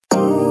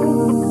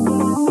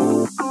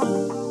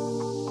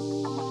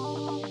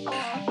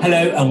Hello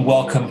and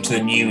welcome to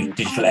the New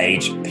Digital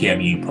Age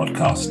PMU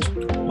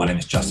podcast. My name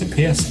is Justin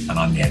Pierce and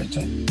I'm the editor.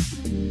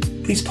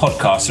 These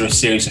podcasts are a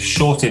series of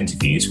short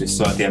interviews with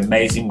some of the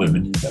amazing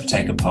women that have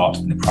taken part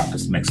in the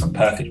Practice Makes One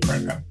Perfect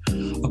program,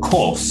 a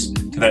course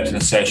developed in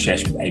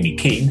association with Amy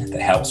Keane that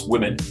helps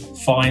women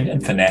find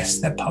and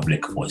finesse their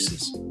public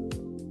voices.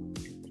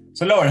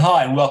 So Lauren,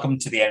 hi and welcome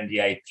to the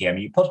NDA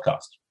PMU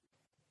podcast.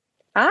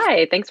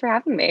 Hi, thanks for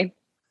having me.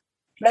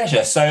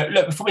 Pleasure. So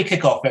look, before we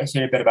kick off, let's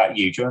hear a bit about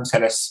you. Do you want to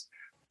tell us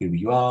who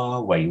you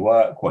are, where you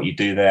work, what you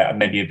do there, and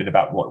maybe a bit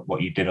about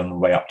what you did on the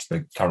way up to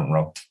the current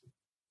role?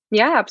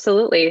 Yeah,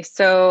 absolutely.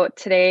 So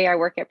today I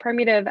work at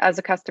Permutive as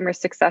a customer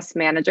success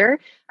manager.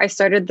 I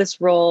started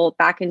this role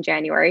back in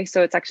January,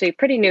 so it's actually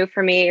pretty new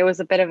for me. It was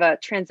a bit of a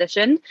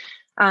transition.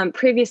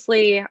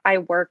 Previously, I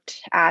worked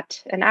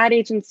at an ad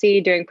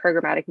agency doing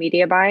programmatic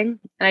media buying,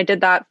 and I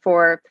did that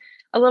for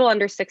a little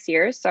under 6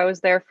 years. So I was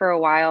there for a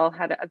while,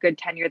 had a good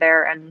tenure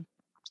there, and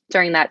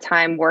during that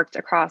time worked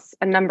across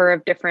a number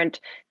of different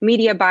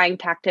media buying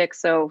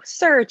tactics, so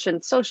search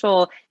and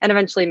social, and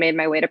eventually made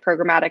my way to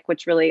programmatic,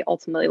 which really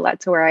ultimately led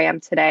to where I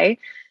am today.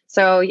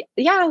 So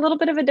yeah, a little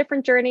bit of a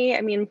different journey. I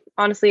mean,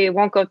 honestly, it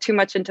won't go too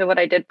much into what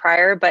I did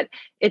prior, but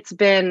it's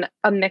been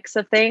a mix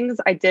of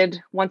things. I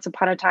did once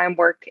upon a time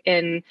work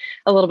in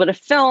a little bit of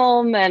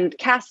film and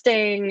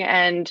casting,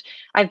 and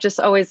I've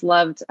just always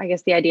loved, I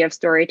guess, the idea of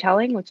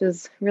storytelling, which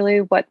is really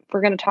what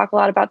we're going to talk a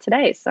lot about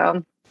today.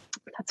 So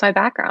that's my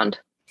background.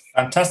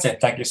 Fantastic.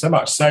 Thank you so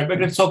much. So we're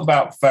going to talk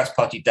about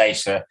first-party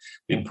data,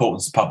 the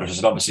importance of publishers,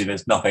 and obviously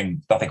there's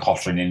nothing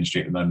hotter in the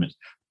industry at the moment.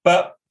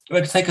 But we're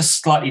going to take a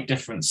slightly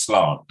different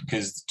slant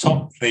because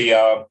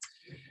the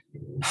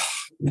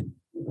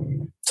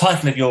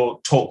title of your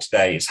talk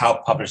today is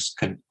how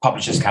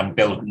publishers can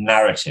build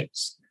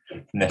narratives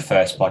from their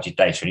first-party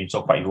data, and you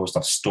talk about your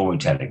stuff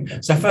storytelling.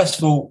 So first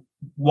of all,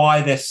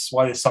 why this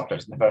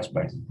subject in the first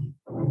place?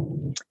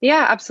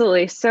 Yeah,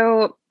 absolutely.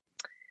 So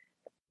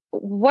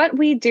what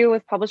we do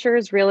with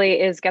publishers really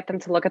is get them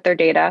to look at their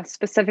data,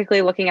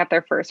 specifically looking at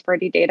their first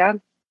party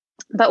data.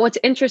 But what's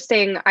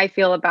interesting, I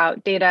feel,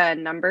 about data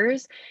and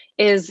numbers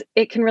is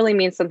it can really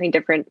mean something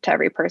different to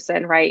every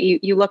person, right?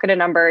 You look at a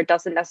number, it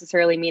doesn't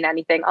necessarily mean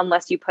anything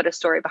unless you put a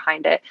story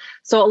behind it.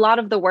 So a lot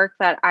of the work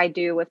that I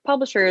do with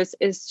publishers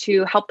is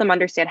to help them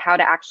understand how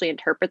to actually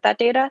interpret that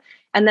data.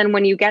 And then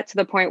when you get to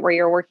the point where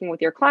you're working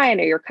with your client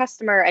or your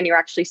customer and you're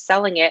actually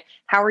selling it,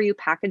 how are you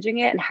packaging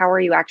it and how are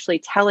you actually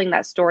telling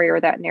that story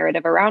or that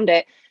narrative around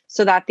it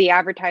so that the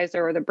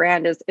advertiser or the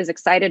brand is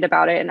excited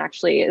about it and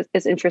actually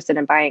is interested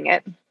in buying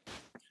it?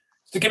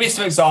 So give me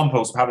some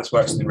examples of how this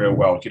works in the real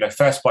world.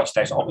 First-party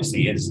data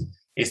obviously is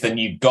the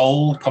new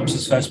gold,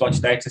 publishers'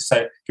 first-party data. So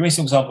give me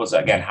some examples,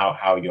 again,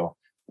 how you're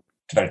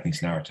developing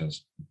these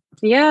narratives.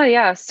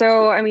 Yeah.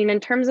 So, I mean,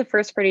 in terms of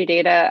first-party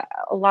data,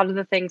 a lot of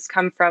the things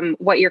come from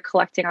what you're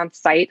collecting on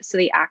site. So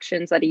the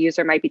actions that a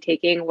user might be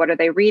taking, what are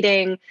they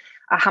reading?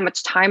 How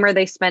much time are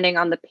they spending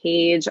on the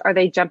page? Are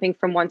they jumping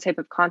from one type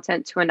of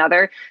content to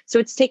another? So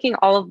it's taking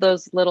all of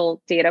those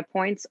little data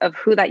points of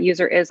who that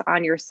user is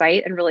on your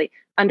site and really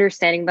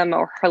understanding them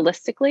more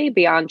holistically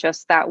beyond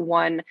just that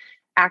one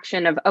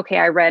action of, okay,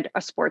 I read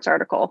a sports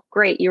article.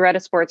 Great, you read a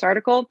sports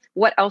article.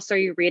 What else are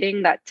you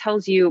reading that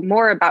tells you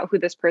more about who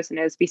this person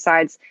is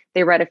besides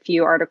they read a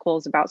few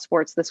articles about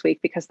sports this week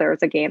because there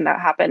was a game that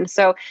happened?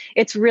 So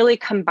it's really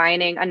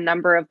combining a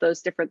number of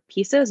those different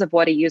pieces of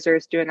what a user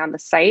is doing on the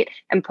site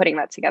and putting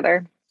that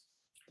together.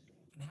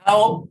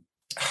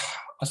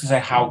 I was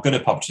going to say how good are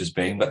publishers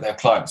being, but they're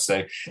clients.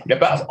 So,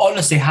 but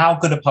honestly, how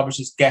good are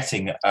publishers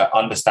getting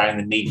understanding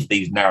the need for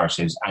these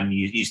narratives and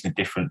using the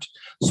different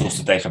sources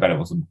of data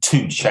available to them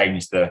to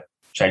change the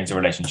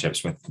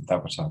relationships with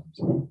advertisers?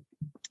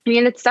 I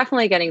mean, it's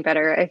definitely getting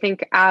better. I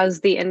think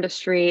as the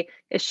industry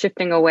is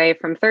shifting away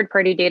from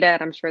third-party data,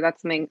 and I'm sure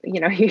that's something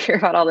you hear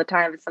about all the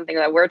time. It's something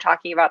that we're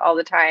talking about all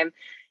the time.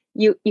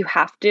 You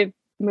have to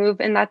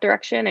move in that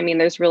direction. I mean,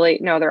 there's really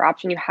no other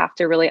option. You have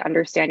to really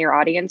understand your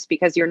audience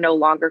because you're no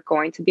longer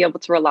going to be able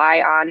to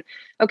rely on,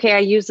 okay, I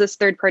use this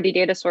third-party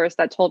data source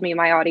that told me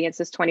my audience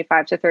is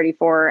 25 to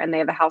 34 and they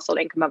have a household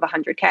income of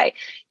 100K.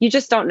 You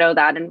just don't know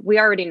that. And we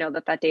already know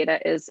that that data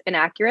is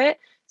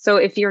inaccurate. So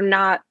if you're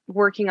not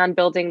working on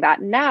building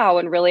that now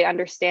and really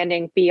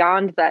understanding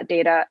beyond that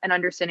data and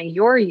understanding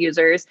your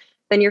users,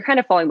 then you're kind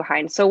of falling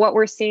behind. So what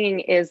we're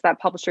seeing is that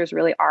publishers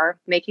really are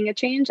making a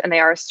change and they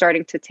are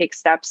starting to take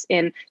steps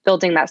in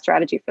building that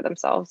strategy for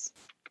themselves.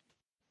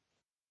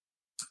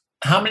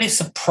 How many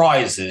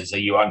surprises are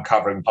you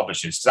uncovering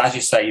publishers? Because as you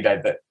say,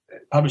 that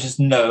publishers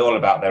know all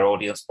about their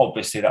audience.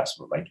 Obviously, that's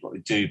what they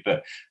do.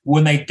 But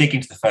when they dig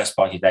into the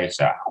first-party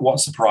data,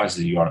 what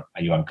surprises are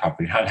you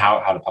uncovering and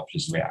how do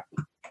publishers react?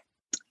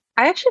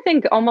 I actually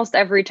think almost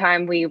every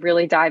time we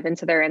really dive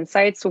into their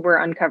insights, we're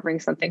uncovering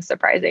something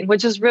surprising,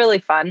 which is really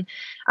fun.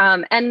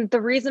 And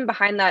the reason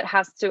behind that it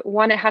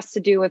has to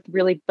do with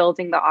really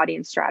building the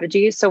audience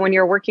strategy. So when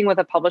you're working with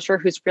a publisher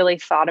who's really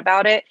thought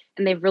about it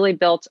and they've really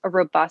built a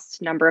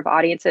robust number of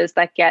audiences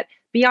that get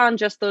beyond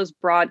just those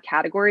broad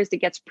categories, it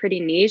gets pretty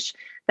niche.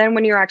 Then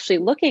when you're actually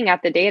looking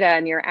at the data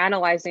and you're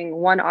analyzing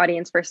one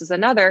audience versus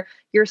another,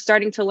 you're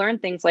starting to learn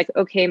things like,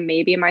 okay,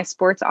 maybe my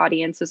sports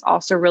audience is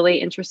also really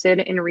interested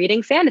in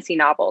reading fantasy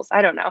novels.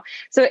 I don't know.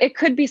 So it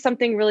could be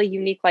something really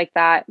unique like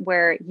that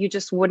where you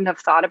just wouldn't have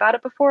thought about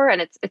it before.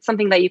 And it's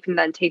something that you can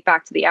then take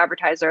back to the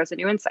advertiser as a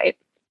new insight.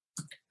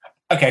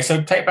 Okay,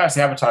 so take back to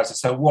the advertiser.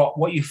 So what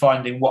are you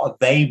finding? What are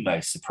they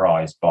most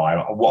surprised by,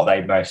 or what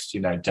are they most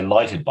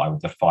delighted by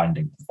with the find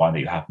that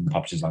you have in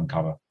Publishers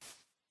Uncover?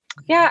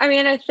 Yeah, I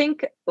mean, I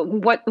think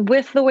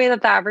with the way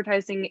that the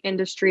advertising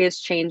industry is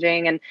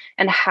changing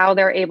and how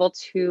they're able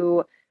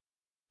to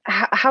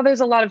how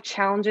there's a lot of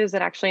challenges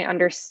in actually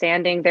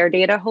understanding their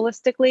data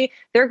holistically,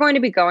 they're going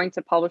to be going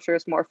to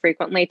publishers more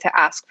frequently to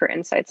ask for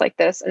insights like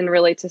this and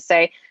really to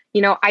say,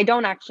 I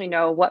don't actually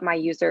know what my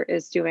user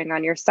is doing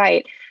on your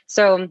site.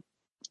 So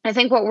I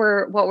think what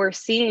we're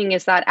seeing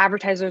is that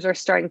advertisers are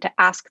starting to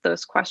ask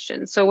those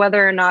questions. So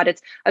whether or not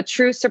it's a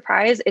true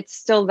surprise, it's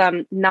still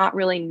them not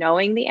really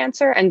knowing the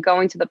answer and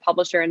going to the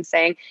publisher and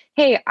saying,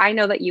 hey, I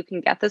know that you can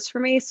get this for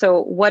me.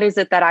 So what is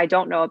it that I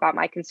don't know about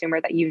my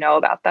consumer that you know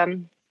about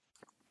them?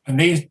 And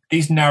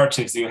these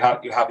narratives that you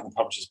have in the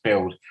publishers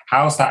build,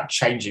 how's that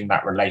changing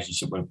that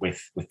relationship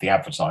with the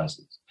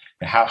advertisers?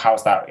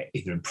 How's that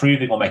either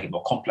improving or making it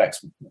more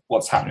complex?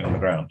 What's happening on the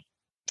ground?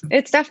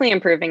 It's definitely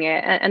improving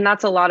it. And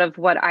that's a lot of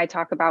what I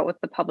talk about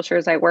with the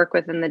publishers I work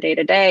with in the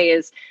day-to-day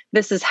is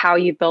this is how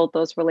you build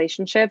those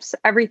relationships.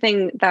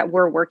 Everything that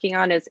we're working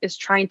on is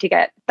trying to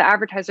get the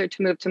advertiser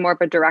to move to more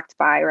of a direct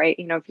buy, right?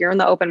 If you're in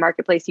the open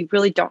marketplace, you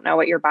really don't know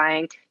what you're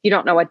buying. You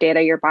don't know what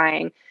data you're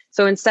buying.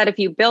 So instead, if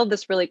you build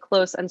this really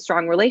close and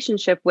strong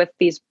relationship with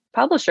these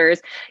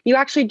publishers, you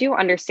actually do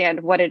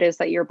understand what it is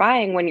that you're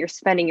buying when you're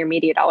spending your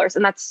media dollars.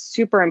 And that's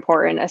super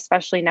important,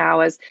 especially now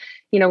as,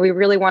 we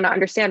really want to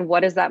understand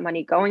what is that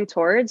money going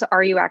towards?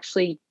 Are you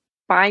actually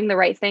buying the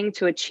right thing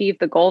to achieve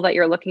the goal that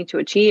you're looking to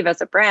achieve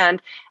as a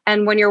brand?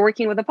 And when you're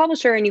working with a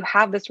publisher and you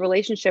have this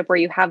relationship where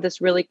you have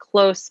this really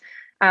close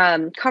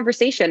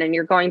conversation and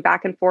you're going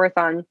back and forth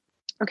on,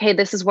 okay,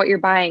 this is what you're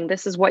buying.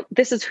 This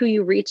is who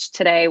you reached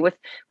today with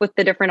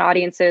the different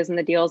audiences and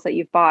the deals that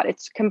you've bought.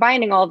 It's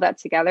combining all of that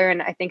together.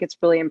 And I think it's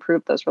really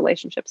improved those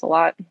relationships a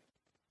lot.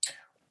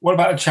 What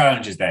about the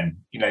challenges then?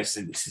 This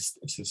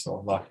is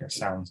sort of like, it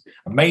sounds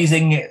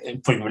amazing,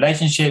 improving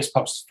relationships,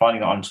 perhaps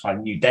finding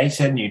new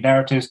data, new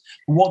narratives.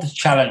 What are the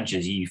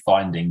challenges are you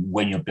finding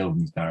when you're building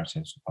these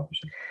narratives for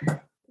publishing?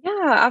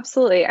 Yeah,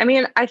 absolutely. I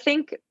mean, I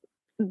think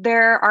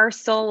there are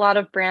still a lot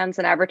of brands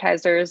and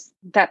advertisers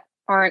that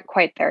aren't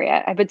quite there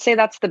yet. I would say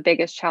that's the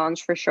biggest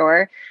challenge for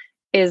sure,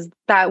 is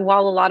that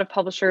while a lot of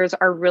publishers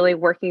are really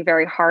working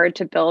very hard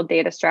to build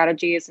data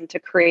strategies and to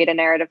create a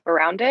narrative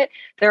around it,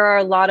 there are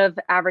a lot of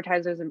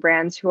advertisers and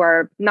brands who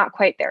are not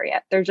quite there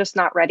yet. They're just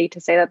not ready to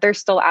say that. They're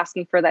still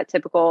asking for that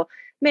typical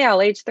male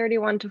age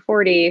 31 to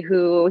 40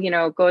 who,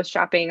 goes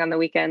shopping on the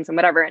weekends and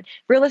whatever. And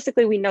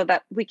realistically, we know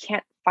that we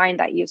can't find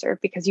that user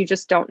because you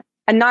just don't.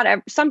 And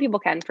some people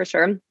can for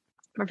sure.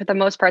 But for the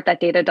most part, that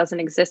data doesn't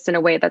exist in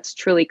a way that's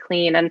truly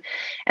clean and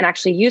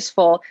actually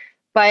useful.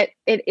 But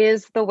it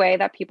is the way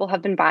that people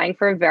have been buying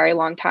for a very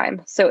long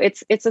time. So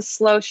it's a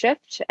slow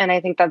shift. And I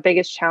think the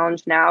biggest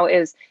challenge now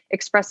is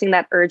expressing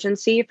that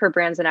urgency for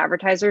brands and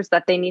advertisers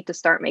that they need to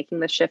start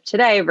making the shift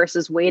today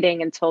versus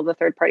waiting until the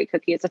third-party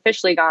cookie is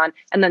officially gone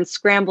and then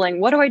scrambling.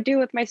 What do I do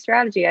with my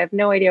strategy? I have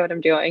no idea what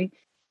I'm doing.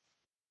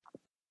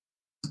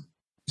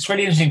 It's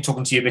really interesting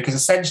talking to you because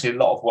essentially a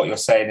lot of what you're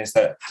saying is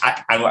that,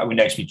 and what we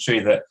know to be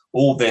true, that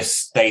all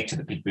this data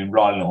that people have been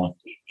relying on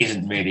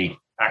isn't really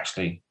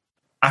actually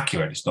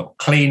accurate. It's not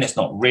clean, it's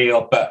not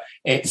real, but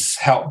it's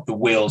helped the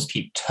wheels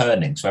keep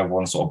turning. So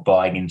everyone's sort of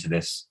buying into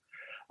this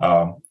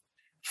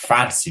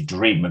fantasy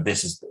dream of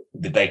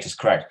the data's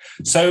correct.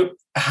 So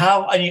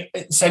how, and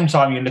at the same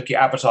time, you look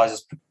at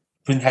advertisers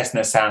putting their heads in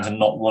their sands and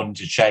not wanting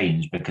to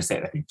change because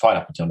they've been fine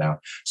up until now.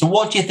 So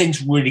what do you think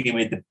is really going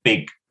to be the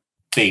big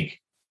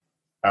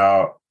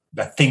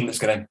the thing that's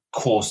going to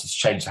cause this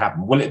change to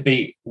happen? Will it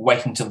be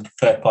waiting until the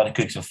third-party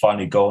cookies are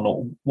finally gone,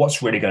 or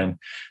what's really going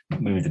to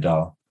move the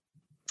dial?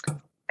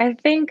 I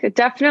think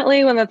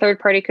definitely when the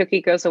third-party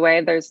cookie goes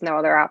away, there's no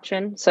other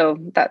option. So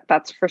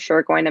that's for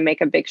sure going to make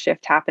a big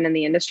shift happen in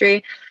the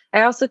industry.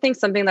 I also think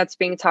something that's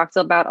being talked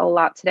about a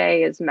lot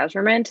today is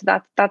measurement.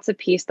 That's a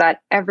piece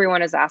that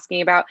everyone is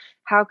asking about.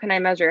 How can I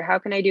measure? How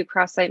can I do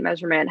cross-site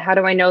measurement? How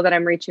do I know that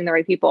I'm reaching the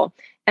right people?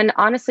 And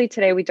honestly,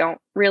 today we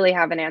don't really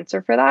have an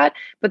answer for that,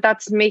 but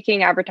that's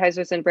making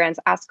advertisers and brands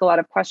ask a lot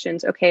of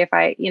questions. Okay, if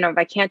I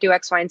can't do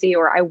X, Y, and Z,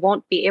 or I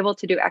won't be able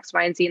to do X,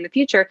 Y, and Z in the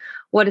future,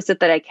 what is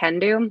it that I can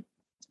do?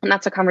 And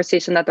that's a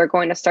conversation that they're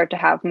going to start to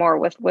have more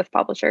with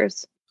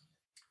publishers.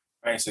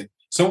 Amazing.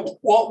 So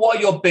what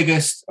are your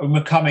biggest,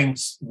 we're coming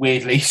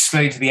weirdly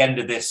slowly to the end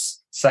of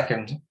this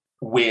second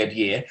weird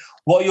year,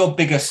 what are your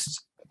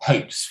biggest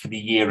hopes for the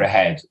year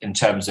ahead in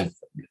terms of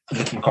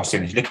looking across the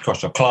industry, looking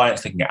across your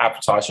clients, looking at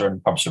advertiser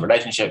and publisher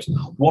relationships?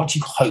 What do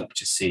you hope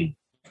to see?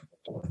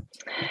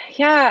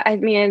 Yeah, I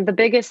mean, the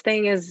biggest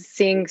thing is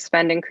seeing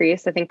spend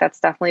increase. I think that's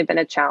definitely been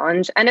a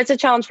challenge. And it's a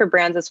challenge for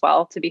brands as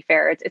well, to be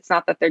fair. It's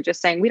not that they're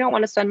just saying, we don't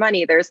want to spend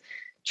money. There's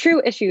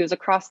true issues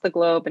across the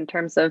globe in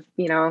terms of,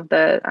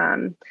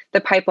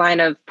 the pipeline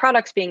of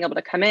products being able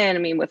to come in. I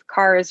mean, with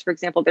cars, for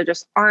example, there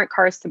just aren't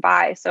cars to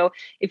buy. So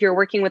if you're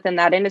working within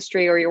that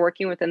industry or you're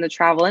working within the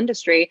travel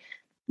industry,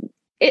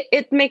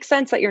 it makes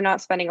sense that you're not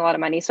spending a lot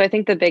of money. So I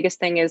think the biggest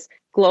thing is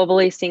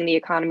globally seeing the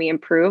economy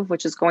improve,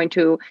 which is going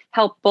to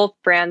help both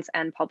brands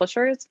and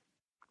publishers.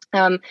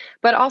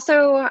 But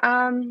also,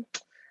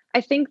 I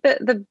think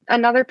that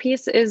another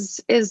piece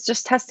is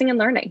just testing and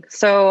learning.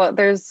 So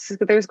there's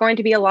going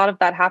to be a lot of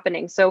that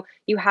happening. So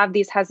you have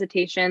these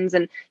hesitations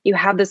and you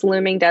have this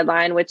looming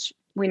deadline, which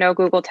we know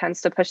Google tends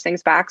to push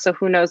things back. So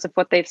who knows if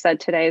what they've said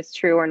today is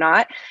true or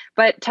not.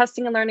 But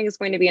testing and learning is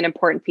going to be an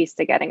important piece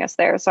to getting us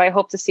there. So I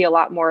hope to see a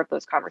lot more of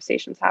those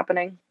conversations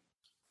happening.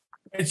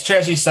 It's true,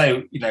 as you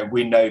say,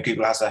 we know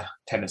Google has a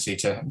tendency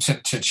to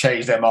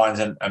change their minds,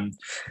 and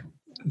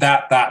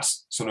that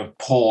sort of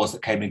pause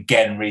that came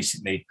again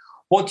recently.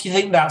 What do you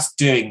think that's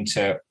doing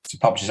to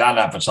publishers and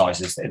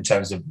advertisers in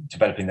terms of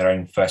developing their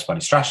own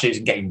first-party strategies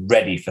and getting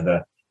ready for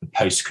the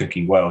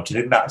post-cookie world? Do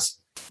you think that's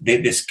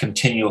this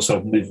continual sort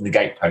of moving the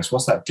gatepost?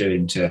 What's that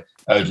doing to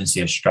urgency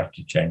and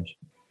strategy change?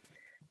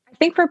 I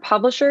think for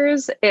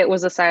publishers, it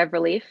was a sigh of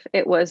relief.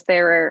 It was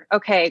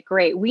okay,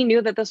 great. We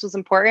knew that this was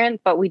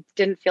important, but we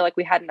didn't feel like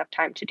we had enough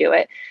time to do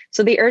it.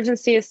 So the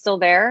urgency is still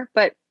there,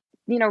 but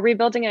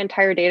rebuilding an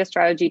entire data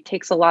strategy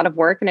takes a lot of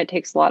work and it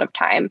takes a lot of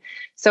time.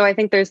 So I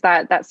think there's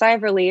that sigh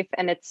of relief,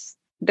 and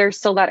there's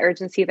still that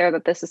urgency there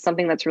that this is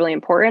something that's really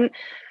important.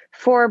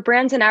 For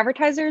brands and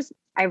advertisers,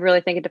 I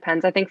really think it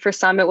depends. I think for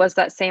some, it was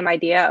that same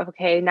idea of,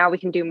 okay, now we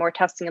can do more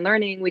testing and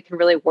learning. We can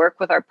really work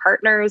with our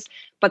partners.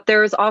 But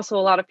there's also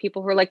a lot of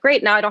people who are like,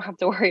 great, now I don't have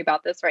to worry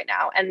about this right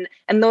now. And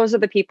those are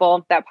the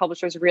people that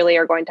publishers really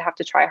are going to have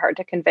to try hard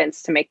to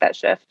convince to make that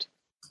shift.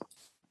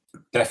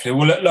 Definitely.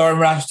 Well, look, Lauren,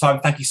 we're out of time.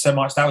 Thank you so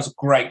much. That was a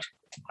great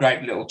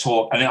little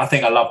talk. And I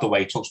think I love the way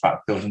he talks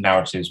about building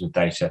narratives with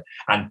data.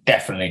 And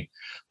definitely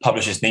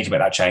publishers need to make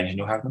that change, and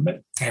you'll have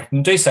them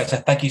do so. So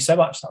thank you so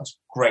much. That was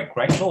great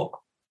talk.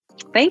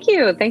 Thank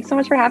you. Thanks so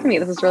much for having me.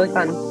 This was really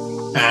fun.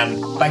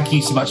 And thank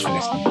you so much for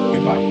listening.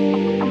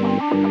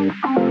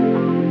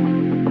 Goodbye.